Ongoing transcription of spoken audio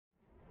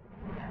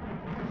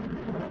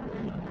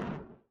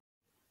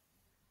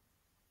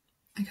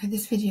Okay,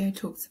 this video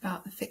talks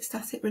about the fixed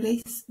asset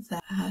release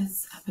that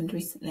has happened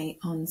recently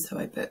on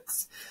Zoho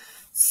Books.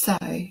 So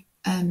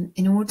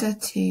in order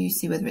to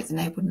see whether it's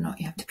enabled or not,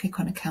 you have to click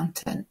on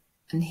Accountant,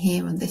 and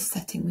here on this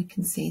setting we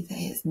can see that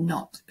it has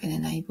not been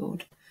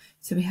enabled.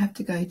 So we have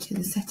to go to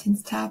the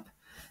Settings tab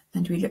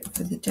and we look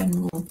for the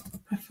General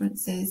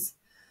Preferences.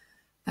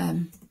 I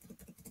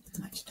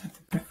might just type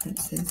in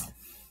Preferences,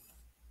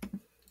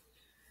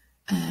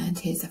 and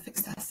here's our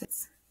fixed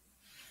assets.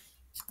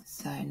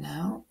 So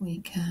now we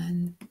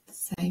can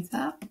save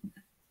that.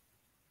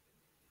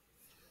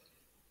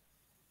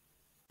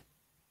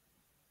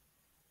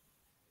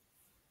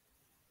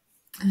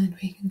 And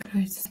we can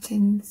close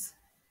Settings,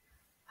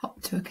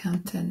 hop to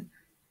Accountant,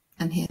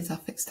 and here's our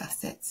fixed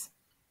assets.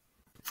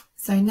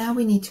 So now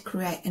we need to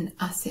create an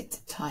asset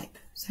type.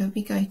 So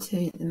we go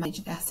to the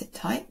Manage Asset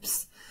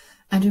Types,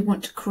 and we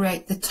want to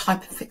create the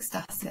type of fixed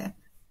asset.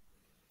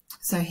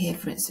 So here,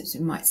 for instance,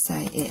 we might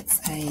say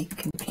it's a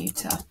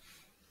computer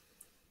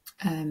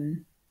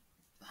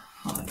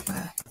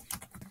hardware.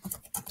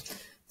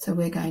 So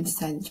we're going to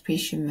say the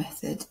depreciation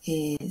method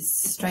is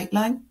straight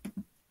line.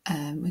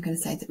 We're going to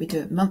say that we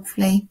do it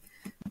monthly.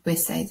 We'll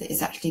say that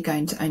it's actually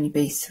going to only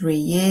be 3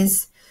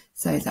 years,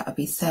 so that would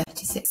be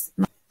 36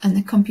 months. And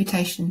the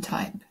computation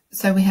type.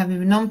 So we have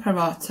either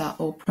non-pro-rata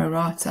or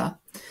pro-rata.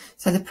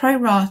 So the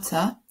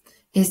pro-rata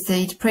is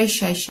the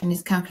depreciation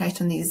is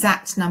calculated on the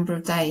exact number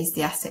of days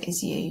the asset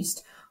is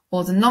used,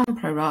 or the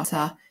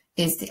non-pro-rata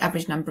is the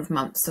average number of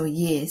months or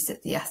years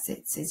that the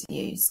assets is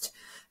used.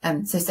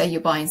 So say you're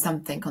buying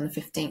something on the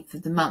 15th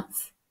of the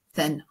month,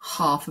 then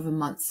half of a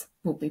month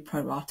will be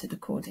prorated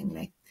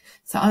accordingly.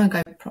 So I'm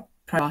going to go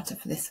pro-rata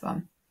for this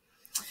one.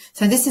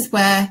 So this is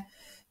where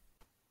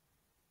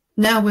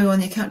now we're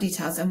on the account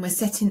details and we're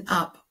setting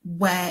up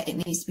where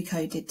it needs to be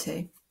coded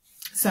to.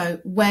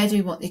 So where do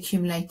we want the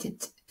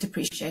accumulated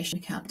depreciation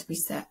account to be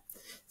set?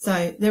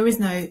 So there is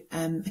no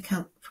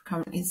account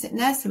currently sitting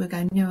there, so we're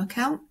going new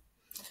account,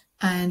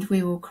 and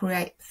we will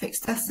create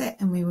fixed asset,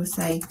 and we will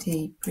say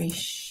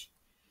depreciation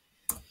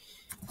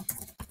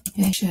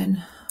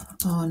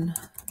on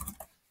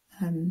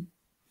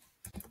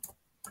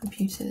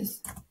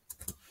computers.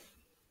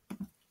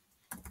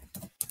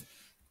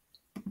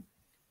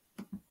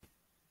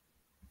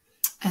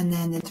 And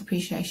then the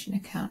depreciation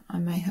account. I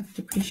may have a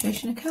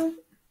depreciation account.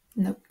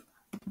 Nope.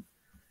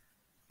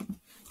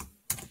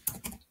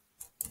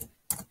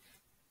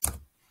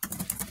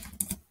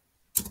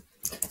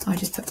 I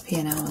just put the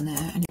P&L on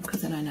there, and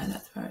because then I know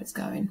that's where it's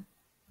going.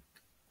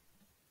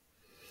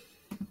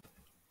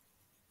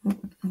 Oh,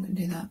 I'm going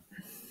to do that.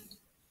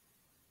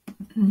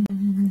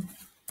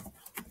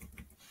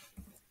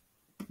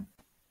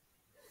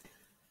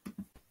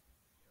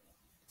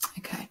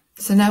 Okay,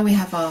 so now we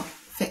have our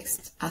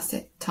fixed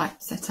asset type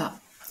set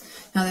up.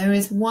 Now there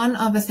is one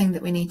other thing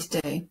that we need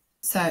to do.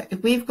 So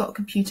if we've got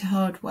computer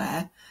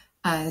hardware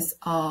as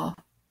our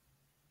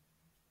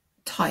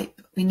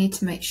type, we need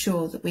to make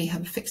sure that we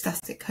have a fixed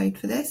asset code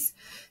for this.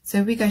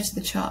 So we go to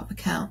the chart of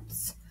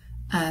accounts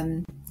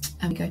and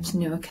we go to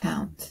new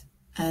account,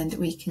 and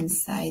we can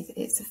say that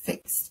it's a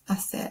fixed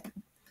asset.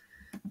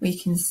 We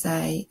can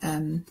say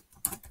computer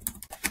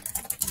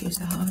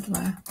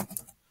hardware,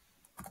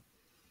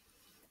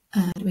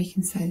 and we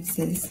can say this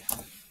is,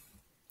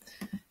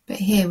 but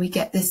here we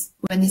get this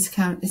when this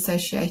account is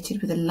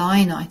associated with a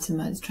line item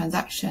as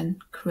transaction,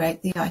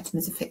 create the item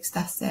as a fixed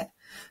asset.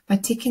 By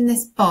ticking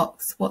this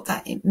box, what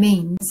that it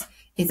means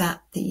is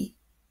that the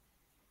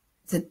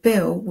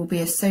bill will be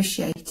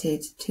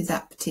associated to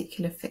that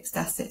particular fixed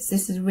asset. So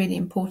this is a really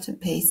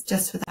important piece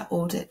just for that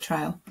audit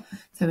trail.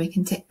 So we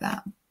can tick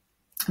that,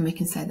 and we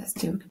can say let's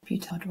do a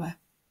computer hardware.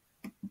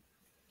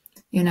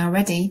 You're now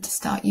ready to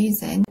start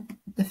using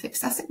the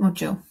fixed asset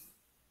module.